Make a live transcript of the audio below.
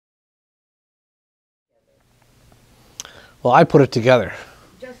Well, I put it together.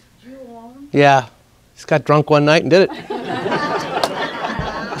 Just you alone? Yeah. Just got drunk one night and did it.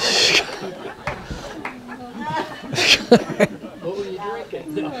 What were you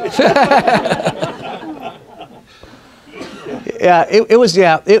drinking? Yeah, it was,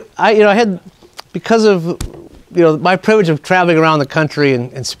 yeah. I had, because of, my privilege of traveling around the country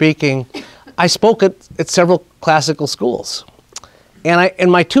and speaking, I spoke at several classical schools.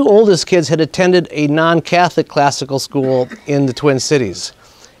 And my two oldest kids had attended a non-Catholic classical school in the Twin Cities.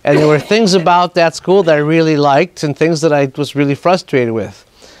 And there were things about that school that I really liked and things that I was really frustrated with.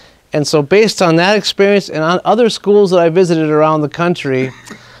 And so based on that experience and on other schools that I visited around the country,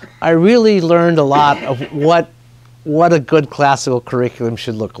 I really learned a lot of what a good classical curriculum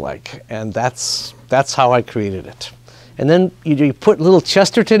should look like. And that's how I created it. And then you put little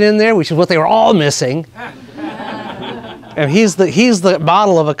Chesterton in there, which is what they were all missing. And he's the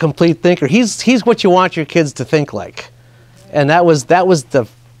model of a complete thinker. He's what you want your kids to think like. And that was the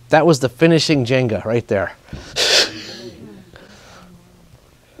finishing Jenga right there.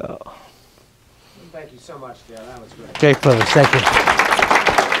 Thank you so much, Dale. That was great. Great privilege. Thank you.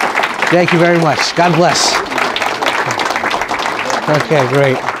 Thank you very much. God bless. Okay,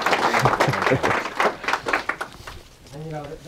 great.